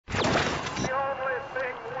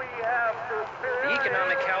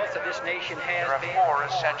There are four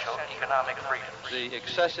essential economic freedoms. The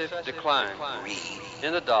excessive decline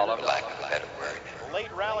in the dollar. Lack of a better word.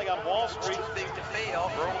 Late rally on Wall Street. Too big to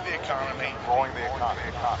fail. Growing the economy.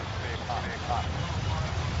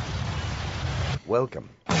 Welcome.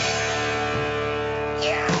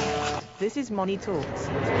 This is Money Talks.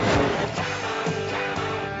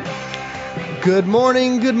 Good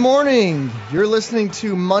morning. You're listening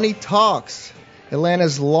to Money Talks,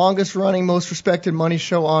 Atlanta's longest-running, most respected money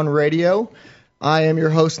show on radio. I am your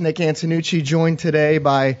host, Nick Antonucci, joined today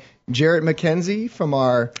by Jarrett McKenzie from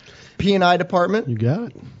our P&I department. You got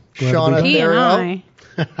it. Shauna Barrow,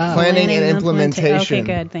 planning and implementation.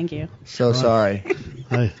 Okay, good. Thank you. So sorry.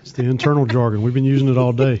 Hey, it's the internal jargon. We've been using it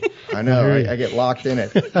all day. I know. I get locked in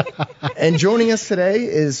it. And joining us today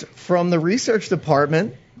is from the research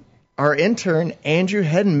department, our intern, Andrew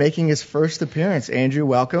Hedden, making his first appearance. Andrew,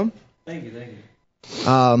 welcome. Thank you.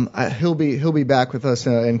 He'll be back with us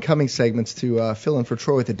in coming segments to fill in for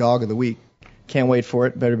Troy with the dog of the week. Can't wait for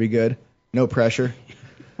it. Better be good. No pressure.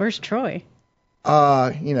 Where's Troy? Take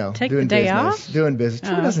the doing day business. off? Doing business.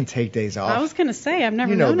 Troy doesn't take days off. I was going to say, I've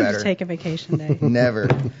never You know known him better. to take a vacation day. Never.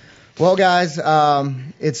 Well, guys,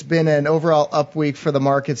 it's been an overall up week for the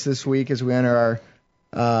markets this week as we enter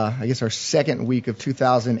our second week of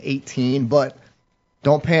 2018. But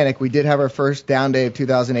don't panic. We did have our first down day of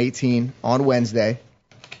 2018 on Wednesday,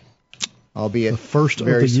 albeit The first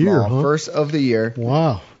very of the year, small. huh? First of the year.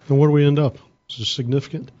 Wow. And where do we end up? Is this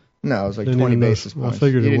significant? No, it was like Didn't 20 even know. basis I points.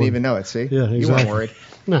 figured you it didn't would. even know it, see? Yeah, You exactly. weren't worried.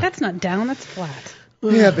 No. That's not down, that's flat.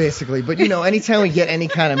 Yeah, basically. But, anytime we get any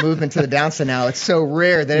kind of movement to the downside now, it's so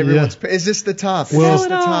rare that everyone's is this the top? Well, is this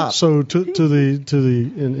the top? So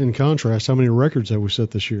in contrast, how many records have we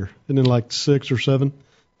set this year? And then like 6 or 7?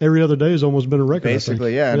 Every other day has almost been a record.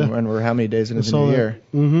 Basically, I think. yeah. And we're how many days into I the saw new that. year?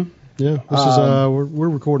 Mm-hmm. Yeah. This is we're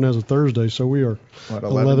recording as of Thursday, so we are What,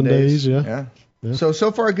 11 days. Yeah.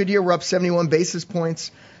 So far a good year. We're up 71 basis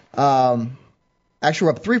points. Actually,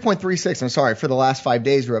 we're up 3.36. I'm sorry. For the last 5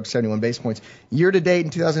 days, we're up 71 basis points. Year to date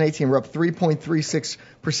in 2018, we're up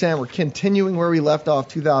 3.36%. We're continuing where we left off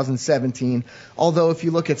 2017. Although if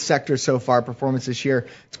you look at sectors so far, performance this year,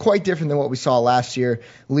 it's quite different than what we saw last year.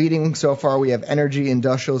 Leading so far, we have energy,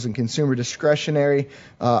 industrials, and consumer discretionary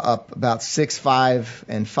up about 6, 5,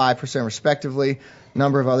 and 5% respectively.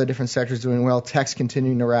 Number of other different sectors doing well. Tech's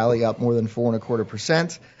continuing to rally up more than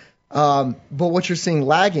 4.25%. But what you're seeing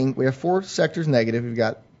lagging, we have 4 sectors negative. We've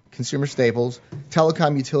got consumer staples,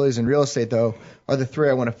 telecom, utilities, and real estate, though, are the 3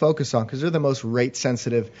 I want to focus on because they're the most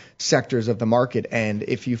rate-sensitive sectors of the market. And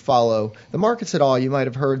if you follow the markets at all, you might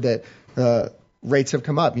have heard that rates have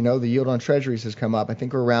come up. The yield on treasuries has come up. I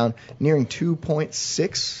think we're around nearing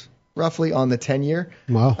 2.6 roughly on the 10-year.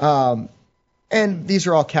 Wow. And these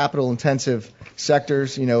are all capital-intensive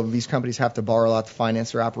sectors. These companies have to borrow a lot to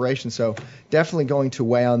finance their operations, so definitely going to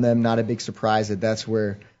weigh on them. Not a big surprise that that's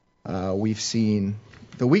where we've seen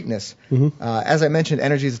the weakness. Mm-hmm. As I mentioned,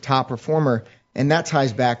 energy is a top performer, and that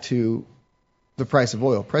ties back to the price of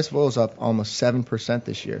oil. Price of oil is up almost 7%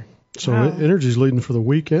 this year. So Wow. energy's leading for the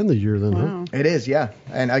week and the year then, huh? Wow. It is, yeah.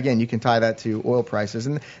 And again, you can tie that to oil prices,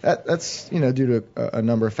 and that's due to a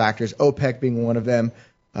number of factors. OPEC being one of them.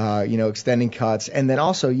 Extending cuts, and then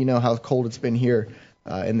also, how cold it's been here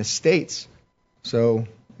in the States. So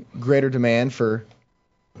greater demand for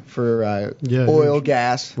oil,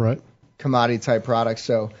 gas, Right. commodity type products.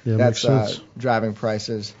 So Yeah, that's makes sense. driving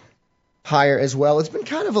prices higher as well. It's been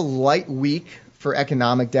kind of a light week for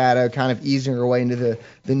economic data, kind of easing our way into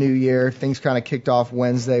the new year. Things kind of kicked off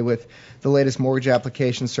Wednesday with the latest mortgage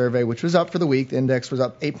application survey, which was up for the week. The index was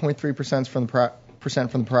up 8.3% from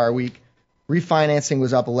the prior week. Refinancing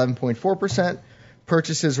was up 11.4%.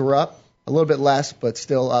 Purchases were up a little bit less, but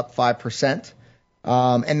still up 5%.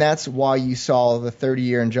 And that's why you saw the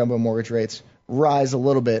 30-year and jumbo mortgage rates rise a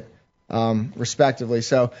little bit, respectively.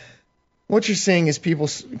 So what you're seeing is people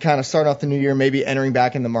kind of starting off the new year, maybe entering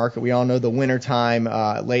back in the market. We all know the winter time,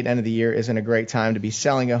 late end of the year, isn't a great time to be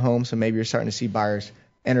selling a home. So maybe you're starting to see buyers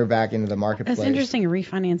enter back into the marketplace. That's interesting.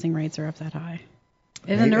 Refinancing rates are up that high.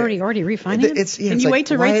 Isn't it already refinanced? Can It's you like, wait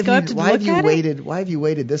till rates go up to look at it? Why have you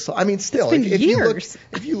waited this long? I mean, still, It's been years.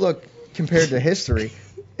 If you look compared to history,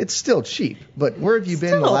 it's still cheap. But where have you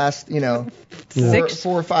been the last, 4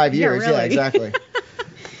 or 5 years? really. Yeah, exactly.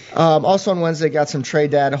 Also on Wednesday, got some trade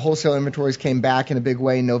data. Wholesale inventories came back in a big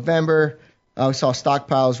way in November. We saw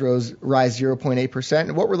stockpiles rise 0.8%.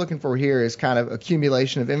 And what we're looking for here is kind of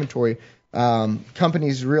accumulation of inventory.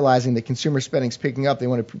 Companies realizing that consumer spending is picking up, they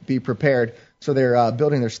want to be prepared, so they're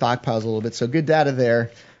building their stockpiles a little bit. So good data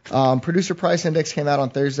there. Producer price index came out on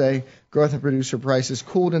Thursday. Growth in producer prices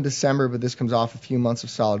cooled in December, but this comes off a few months of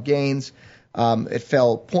solid gains. It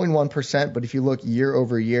fell 0.1%, but if you look year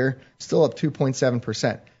over year, still up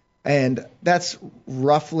 2.7%. And that's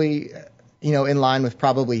roughly, in line with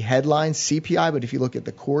probably headline CPI. But if you look at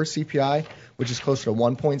the core CPI, which is closer to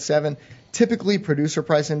 1.7, typically producer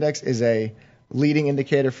price index is a leading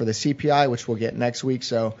indicator for the CPI, which we'll get next week.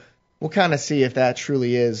 So we'll kind of see if that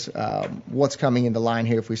truly is what's coming into line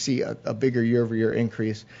here. If we see a bigger year-over-year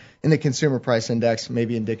increase in the consumer price index,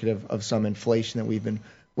 maybe indicative of some inflation that we've been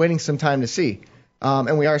waiting some time to see.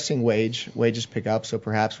 And we are seeing wages pick up, so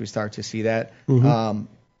perhaps we start to see that. On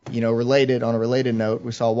a related note,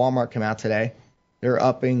 we saw Walmart come out today. They're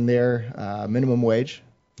upping their minimum wage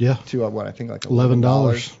to what I think like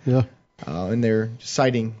 $11. Yeah. And they're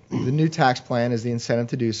citing the new tax plan as the incentive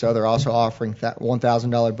to do so. They're also offering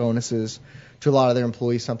 $1,000 bonuses to a lot of their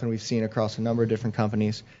employees, something we've seen across a number of different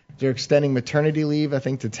companies. They're extending maternity leave, I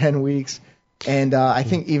think, to 10 weeks. And I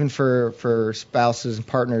think even for spouses and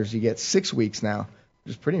partners, you get 6 weeks now,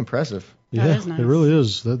 which is pretty impressive. Yeah, that is nice. It really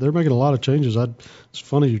is. They're making a lot of changes. It's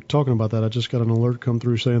funny you're talking about that. I just got an alert come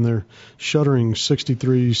through saying they're shuttering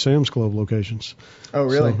 63 Sam's Club locations. Oh,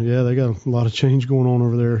 really? So, yeah, they got a lot of change going on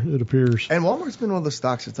over there, it appears. And Walmart's been one of the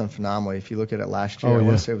stocks that's done phenomenally. If you look at it last year, I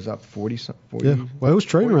want to say it was up 40. Yeah, well, it was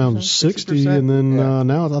trading around 60, and then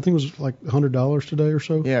now I think it was like $100 today or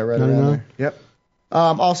so. Yeah, right around there. Yep.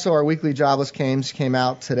 Also, our weekly jobless claims came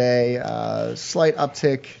out today. Slight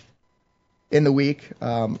uptick in the week,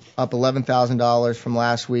 up $11,000 from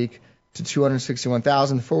last week to $261,000.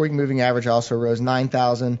 The 4-week moving average also rose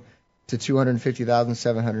 $9,000 to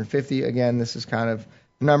 $250,750. Again, this is kind of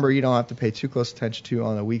a number you don't have to pay too close attention to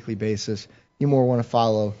on a weekly basis. You more want to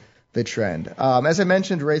follow the trend. As I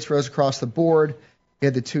mentioned, rates rose across the board. We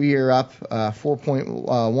had the 2-year up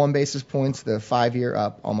 4.1 basis points, the 5-year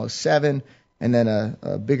up almost 7, and then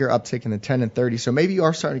a bigger uptick in the 10 and 30. So maybe you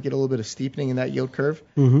are starting to get a little bit of steepening in that yield curve.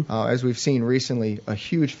 As we've seen recently, a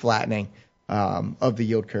huge flattening of the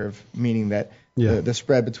yield curve, meaning that the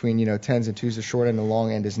spread between 10s and 2s, the short end and the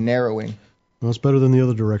long end, is narrowing. Well, it's better than the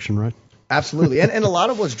other direction, right? Absolutely. And a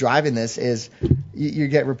lot of what's driving this is you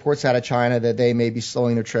get reports out of China that they may be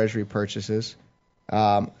slowing their treasury purchases.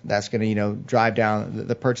 That's going to drive down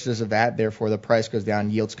the purchases of that. Therefore, the price goes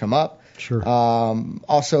down, yields come up. Sure.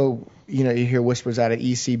 Also, you hear whispers out of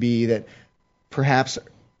ECB that perhaps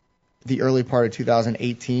the early part of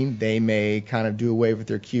 2018 they may kind of do away with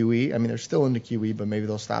their QE. I mean, they're still into QE, but maybe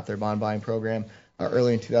they'll stop their bond buying program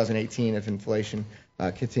early in 2018 if inflation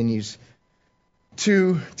continues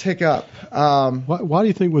to tick up. Why do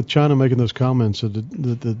you think with China making those comments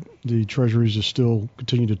that the treasuries is still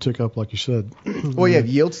continue to tick up, like you said? Well, you have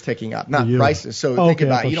yields ticking up, not prices. So think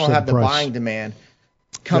about it. You don't have the buying demand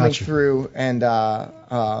coming through and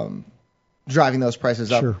driving those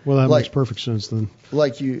prices up. Sure. Well, that makes perfect sense then.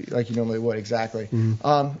 Like you normally would, exactly.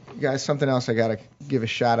 Guys, something else I got to give a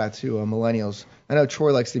shout out to millennials. I know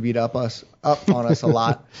Troy likes to beat up on us a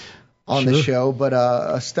lot on the show, but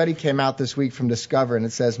a study came out this week from Discover, and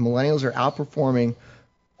it says millennials are outperforming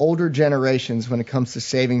older generations when it comes to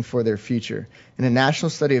saving for their future. In a national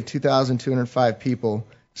study of 2,205 people,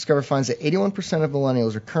 Discover finds that 81% of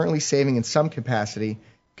millennials are currently saving in some capacity,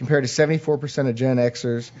 compared to 74% of Gen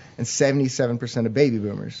Xers and 77% of baby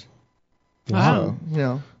boomers. Wow.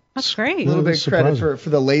 So, that's great. A little bit of credit for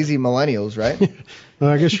the lazy millennials, right?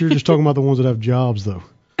 I guess you're just talking about the ones that have jobs, though.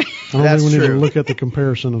 I don't That's think we need true. to look at the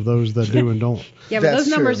comparison of those that do and don't. Yeah, but That's those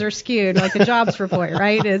numbers true. are skewed, like the jobs report,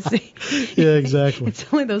 right? Yeah, exactly. It's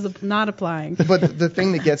only those not applying. But the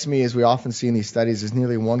thing that gets me is we often see in these studies is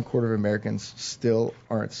nearly 1/4 of Americans still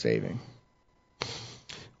aren't saving.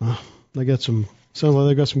 Sounds like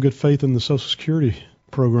they got some good faith in the Social Security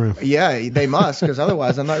program. Yeah, they must, because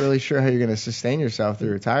otherwise I'm not really sure how you're going to sustain yourself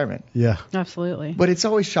through retirement. Yeah. Absolutely. But it's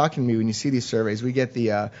always shocking to me when you see these surveys. We get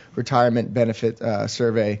the retirement benefit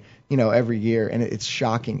survey, every year, and it's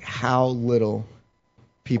shocking how little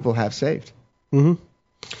people have saved. And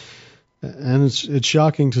it's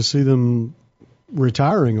shocking to see them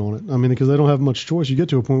retiring on it. I mean, because they don't have much choice. You get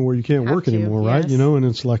to a point where you can't work anymore, right? Yes. And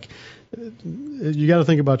it's like you got to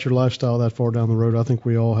think about your lifestyle that far down the road. I think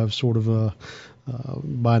we all have sort of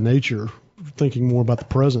by nature thinking more about the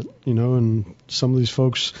present, and some of these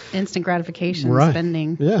folks Instant gratification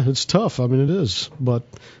spending. Yeah, it's tough. I mean, it is, but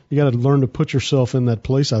you got to learn to put yourself in that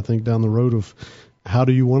place, I think, down the road of how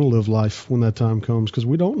do you want to live life when that time comes, because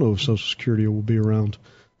we don't know if Social Security will be around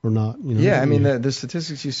or not. Yeah, I mean, the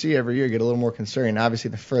statistics you see every year get a little more concerning. Obviously,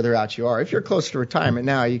 the further out you are. If you're close to retirement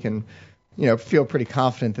now, you can, feel pretty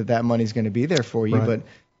confident that money's going to be there for you. Right. But,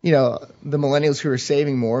 the millennials who are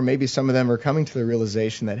saving more, maybe some of them are coming to the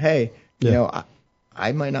realization that, hey,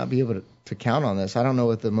 I might not be able to count on this. I don't know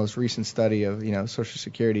what the most recent study of, Social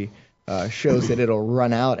Security shows that it'll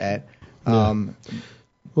run out at.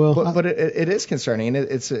 But it is concerning, and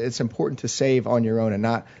it's important to save on your own and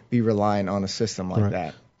not be relying on a system like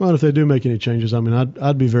that. Well, if they do make any changes, I mean,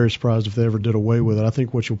 I'd be very surprised if they ever did away with it. I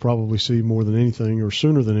think what you'll probably see more than anything, or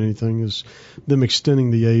sooner than anything, is them extending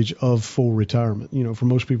the age of full retirement. You know, for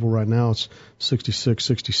most people right now, it's 66,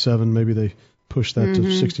 67. Maybe they push that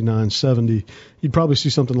to 69, 70. You'd probably see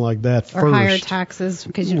something like that first. Or higher taxes,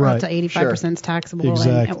 because you're up to 85% is taxable.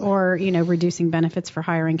 Exactly. Or, reducing benefits for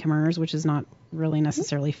higher income earners, which is not really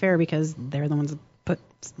necessarily fair because they're the ones that put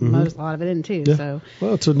a lot of it in too. Yeah. So,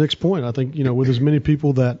 well, to Nick's point, I think, with as many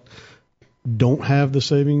people that don't have the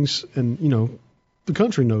savings, and, the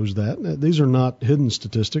country knows that. These are not hidden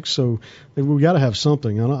statistics, so we got to have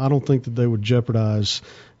something. I don't think that they would jeopardize,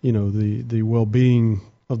 the well-being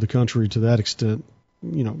of the country to that extent,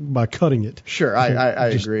 by cutting it. Sure, I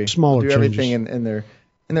agree. Smaller do changes. Everything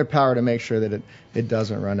in their power to make sure that it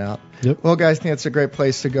doesn't run out. Yep. Well, guys, I think that's a great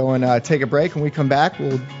place to go and take a break. When we come back,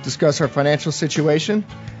 we'll discuss our financial situation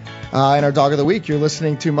and our dog of the week. You're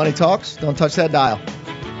listening to Money Talks. Don't touch that dial.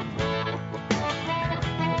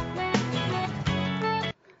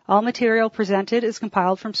 All material presented is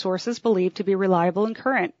compiled from sources believed to be reliable and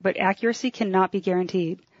current, but accuracy cannot be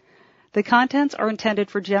guaranteed. The contents are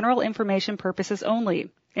intended for general information purposes only.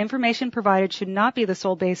 Information provided should not be the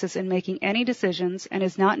sole basis in making any decisions and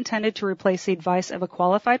is not intended to replace the advice of a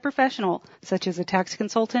qualified professional, such as a tax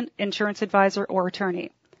consultant, insurance advisor, or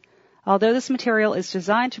attorney. Although this material is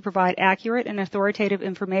designed to provide accurate and authoritative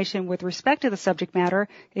information with respect to the subject matter,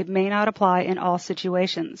 it may not apply in all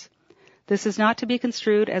situations. This is not to be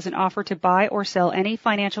construed as an offer to buy or sell any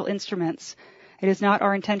financial instruments. It is not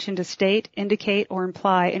our intention to state, indicate, or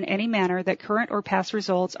imply in any manner that current or past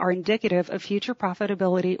results are indicative of future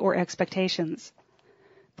profitability or expectations.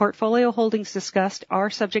 Portfolio holdings discussed are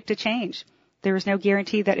subject to change. There is no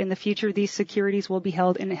guarantee that in the future these securities will be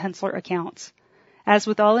held in Hensler accounts. As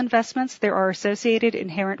with all investments, there are associated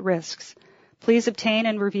inherent risks. Please obtain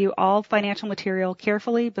and review all financial material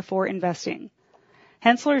carefully before investing.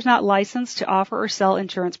 Hensler is not licensed to offer or sell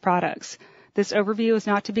insurance products. This overview is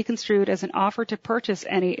not to be construed as an offer to purchase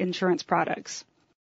any insurance products.